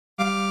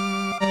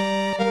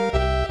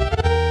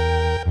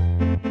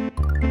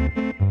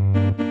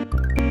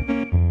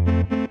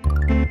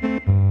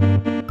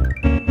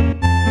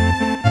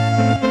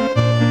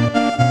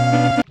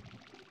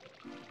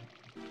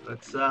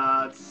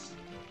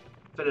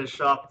finish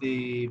off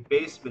the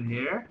basement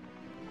here.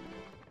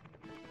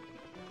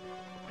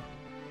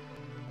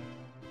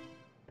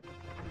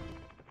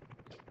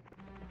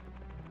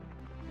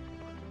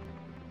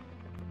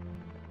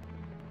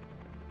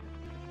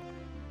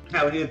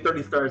 Yeah, we needed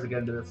 30 stars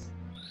again to this.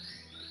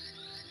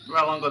 Remember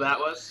how long ago that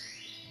was?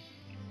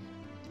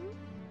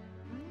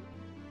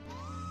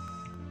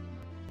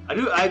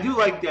 I do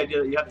like the idea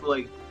that you have to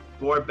like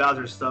board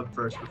Bowser's sub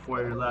first before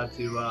you're allowed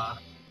to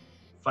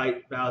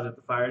fight Bowser at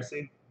the fire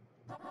scene.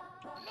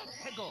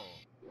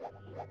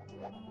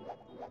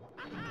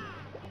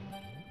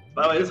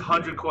 By the way, this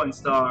 100 coin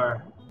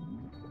star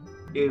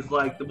is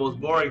like the most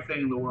boring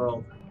thing in the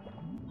world.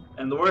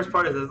 And the worst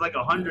part is there's like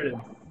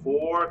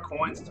 104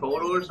 coins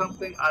total or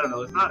something. I don't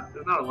know.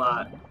 There's not a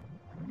lot.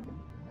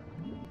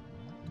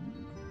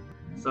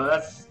 So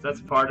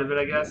that's part of it,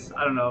 I guess.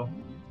 I don't know.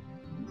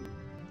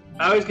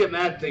 I always get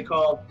mad that they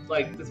call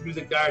like this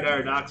music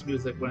Dire Doc's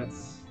music when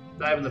it's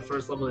not even the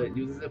first level that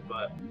uses it,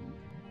 but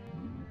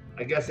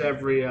I guess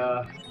every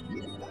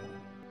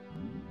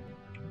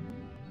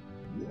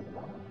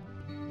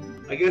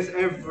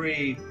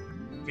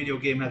video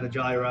game has a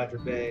Jolly Roger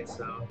Bay,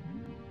 so,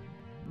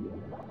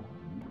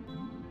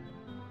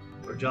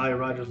 or Jolly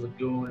Roger's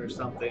Lagoon or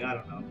something. I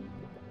don't know.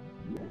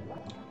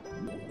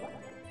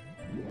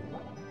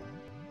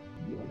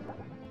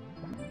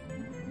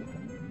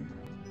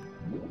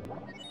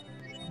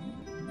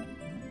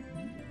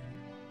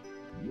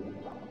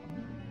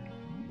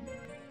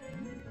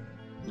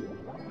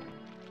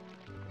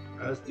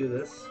 Alright, let's do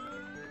this.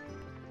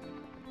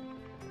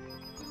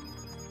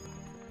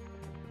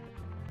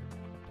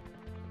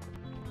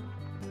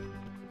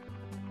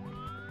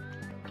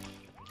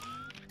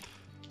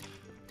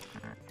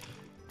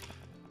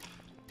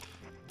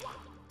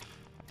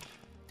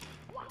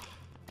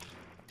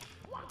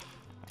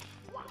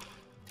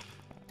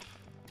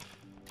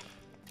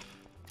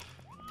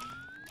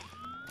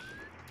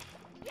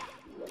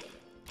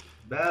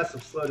 That's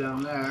some slow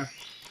down there.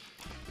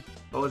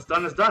 But what's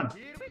done is done.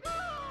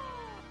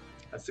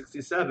 At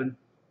 67.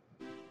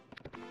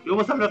 We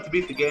almost have enough to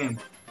beat the game.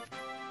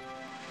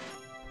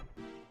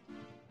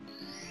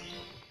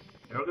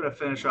 Yeah, we're gonna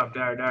finish off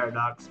Dire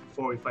Docs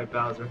before we fight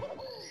Bowser.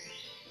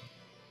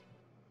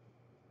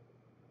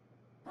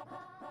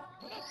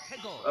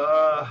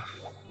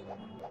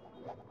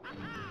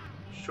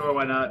 Sure,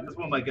 why not? This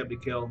one might get me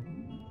killed.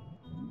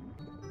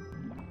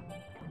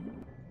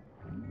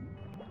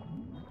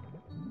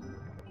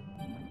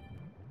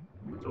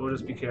 So we'll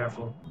just be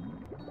careful.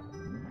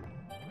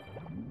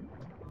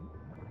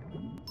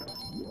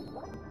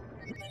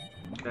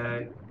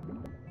 Okay.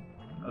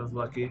 I was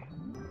lucky.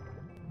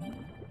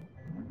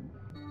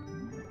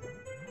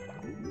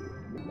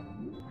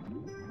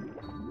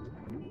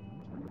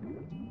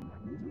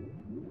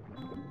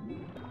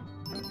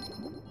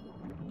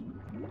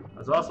 I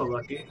was also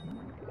lucky.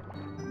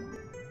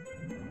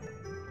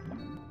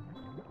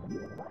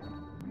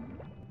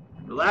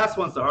 The last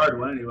one's the hard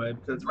one anyway,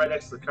 because it's right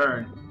next to the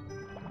current.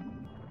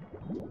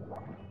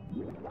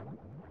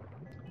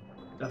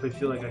 Definitely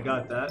feel like I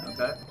got that.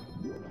 Okay.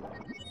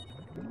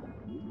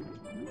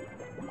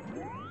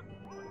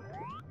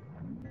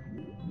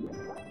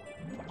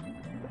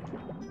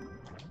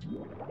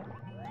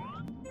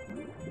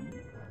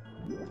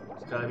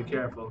 Just gotta be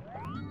careful.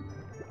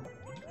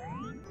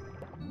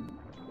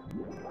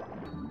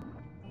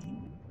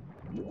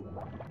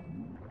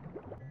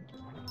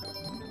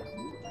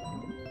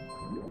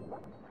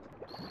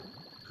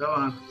 Come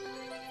on.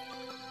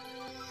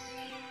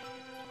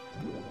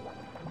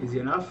 Easy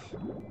enough.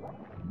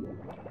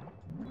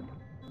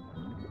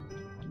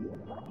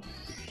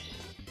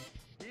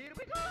 Here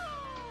we go.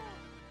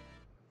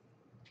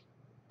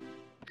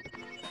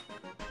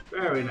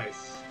 Very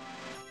nice.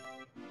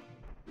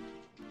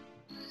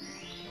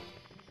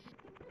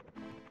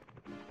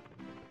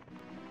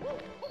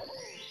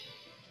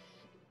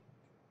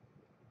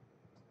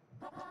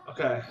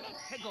 Okay.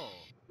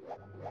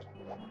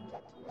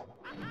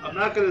 I'm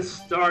not gonna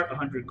start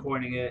 100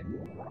 coining it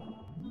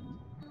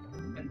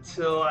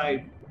until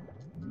I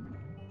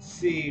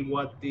see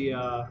what the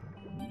I'll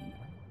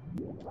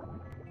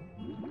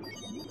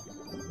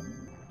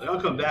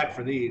come back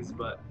for these,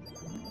 but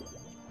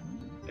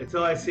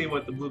until I see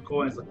what the blue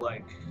coins look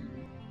like.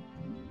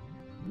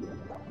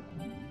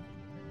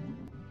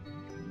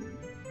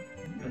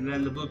 And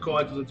then the blue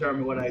coins will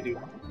determine what I do.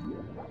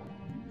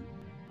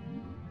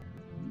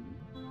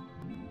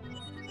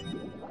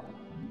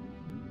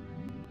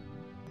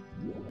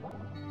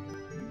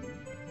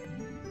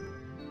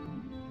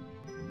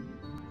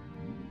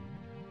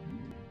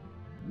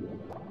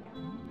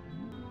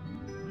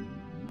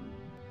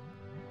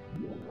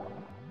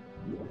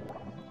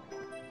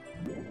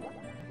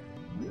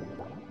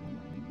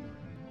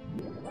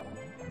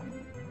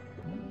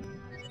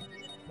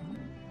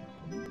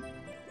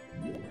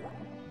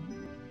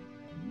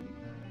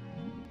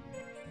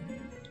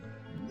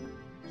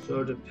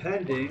 So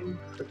depending,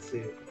 let's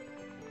see.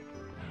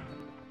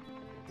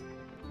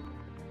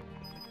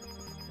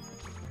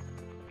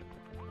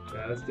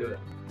 Okay, let's do it.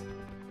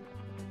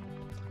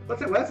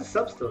 What's it? Why is the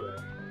sub still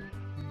there?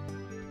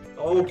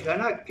 Oh, can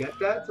I not get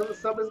that till the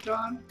sub is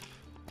gone?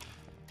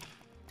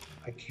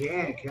 I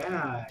can't, can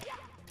I?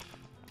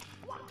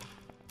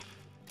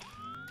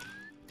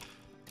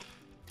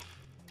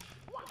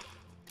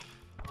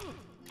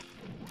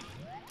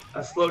 A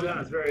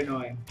slowdown is very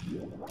annoying.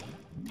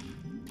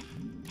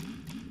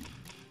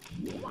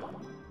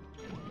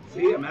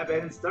 See, I'm happy I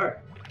didn't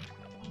start.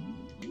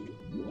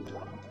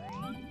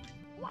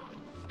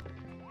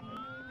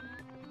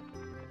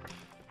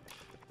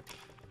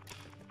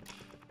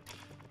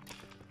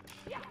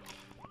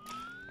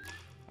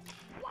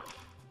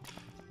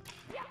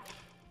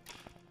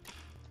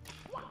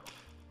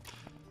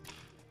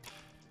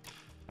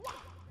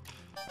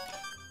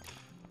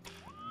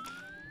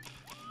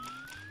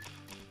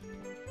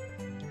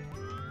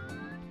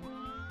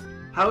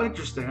 How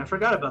interesting. I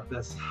forgot about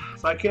this.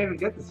 So I can't even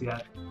get this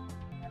yet.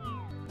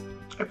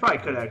 I probably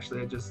could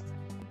actually. I just...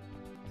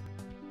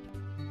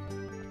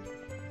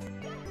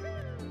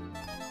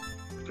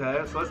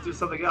 Okay, so let's do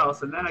something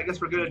else. And then I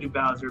guess we're going to do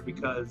Bowser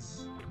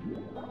because...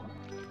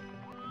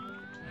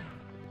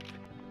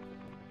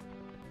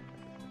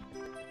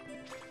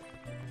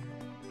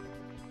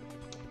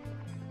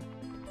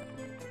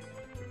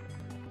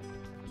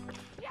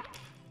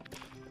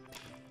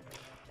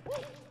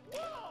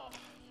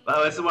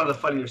 Wow, this is one of the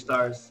funnier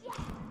stars.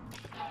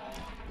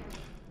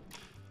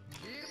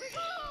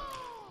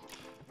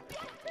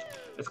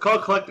 It's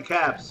called Collect the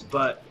Caps,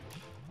 but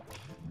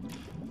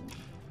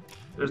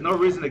there's no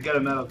reason to get a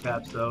metal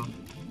cap, so.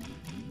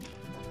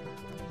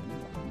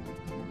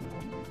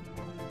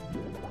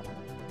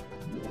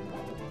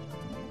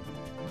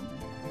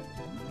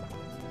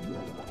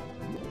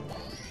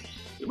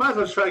 You might as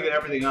well try to get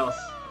everything else.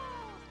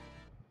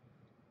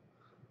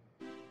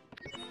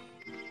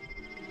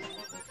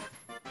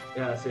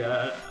 Yeah, see,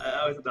 I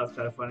always thought that was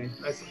kind of funny.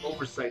 Nice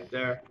oversight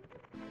there.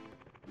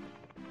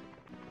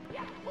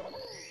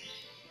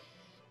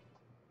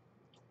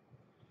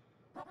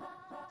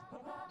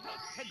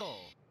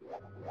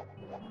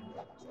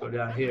 Let's go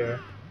down here.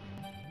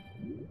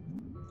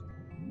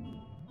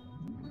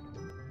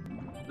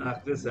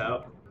 Knock this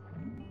out.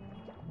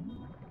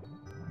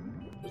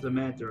 There's a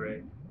manta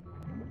ray.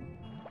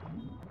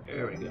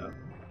 There we go.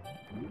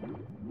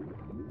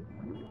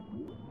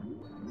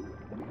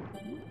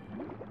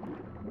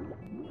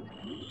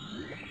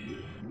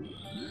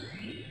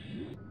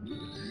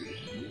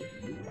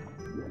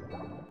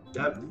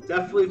 That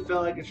definitely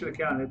felt like it should have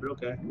counted, but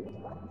okay.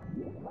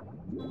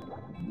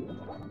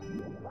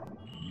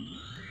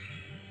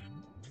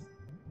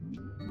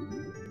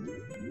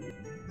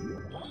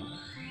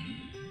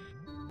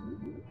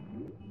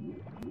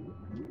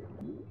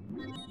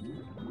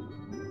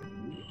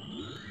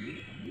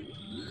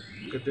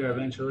 Get there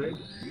eventually.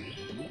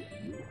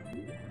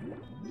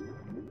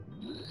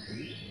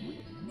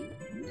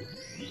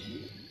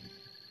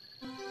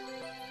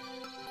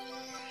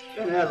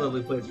 And it had a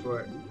lovely place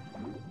for it.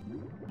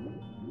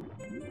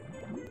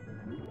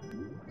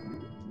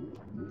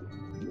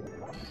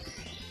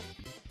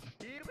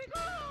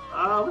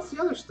 What's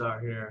the other star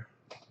here?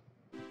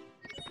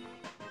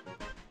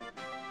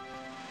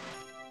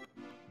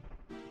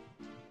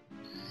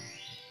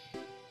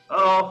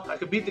 Oh, I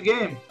could beat the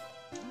game.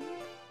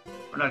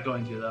 We're not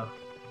going to, though.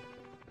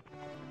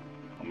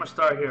 One more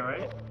star here,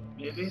 right?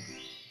 Maybe?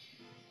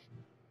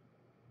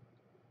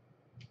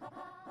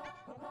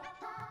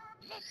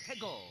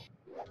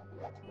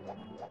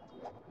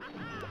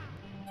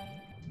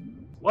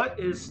 What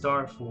is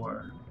star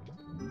 4?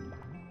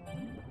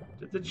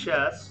 Did the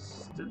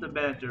chest, did the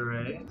manta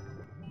ray.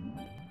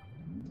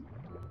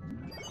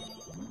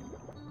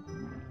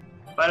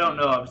 If I don't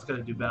know, I'm just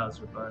gonna do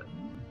Bowser, but...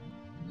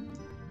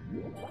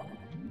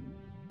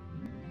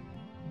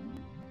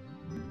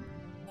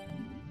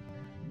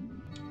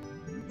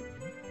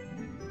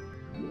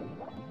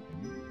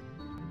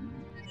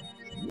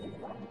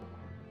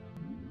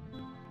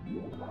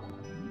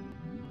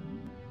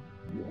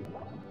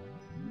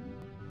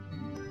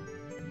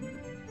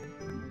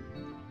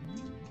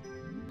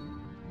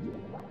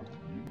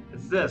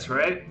 It's this,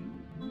 right?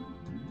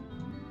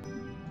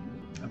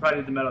 I probably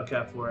need the metal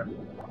cap for it,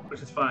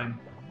 which is fine.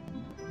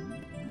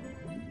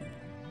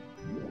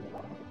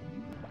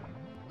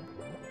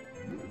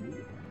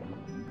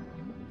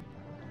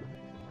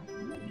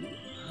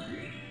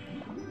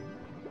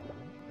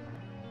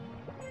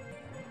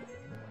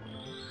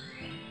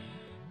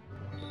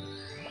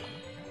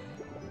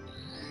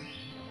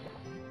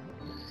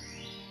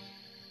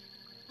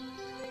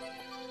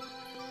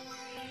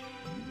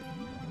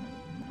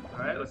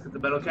 Alright, let's get the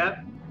metal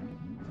cap.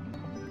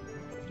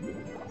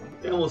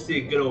 Then we'll see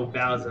a good old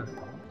Bowser.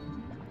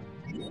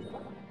 I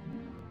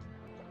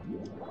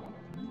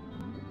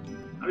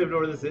don't even know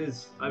where this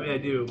is. I mean, I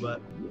do,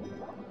 but...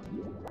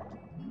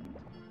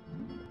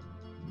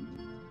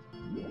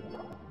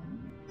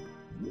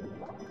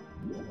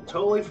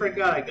 Totally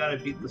forgot I gotta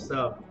beat the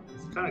sub.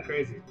 It's kind of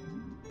crazy.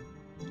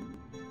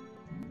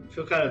 I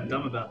feel kind of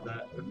dumb about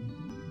that.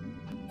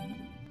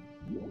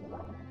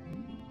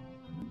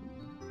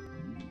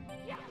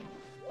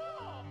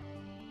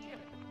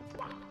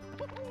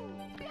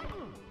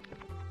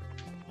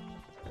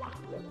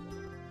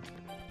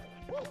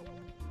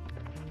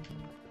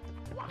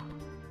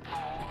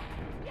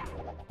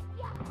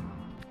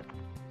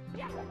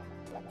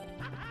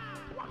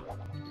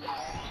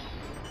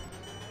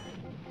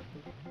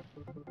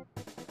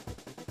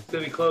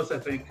 gonna be close, I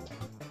think.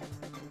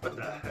 What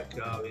the heck?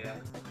 Oh, yeah.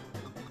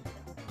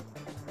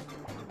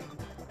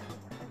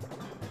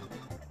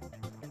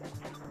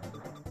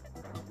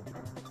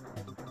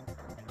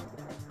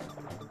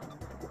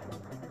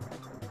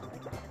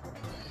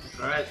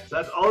 Alright, so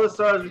that's all the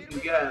stars we can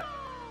get.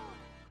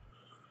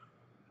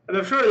 And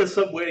I'm sure there's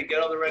some way to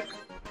get all the red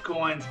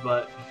coins,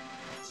 but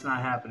it's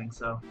not happening,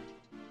 so.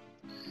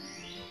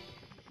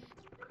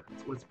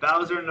 With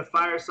Bowser and the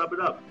fire, sub it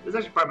up. This is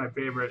actually probably my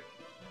favorite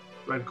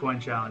red coin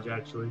challenge,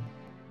 actually.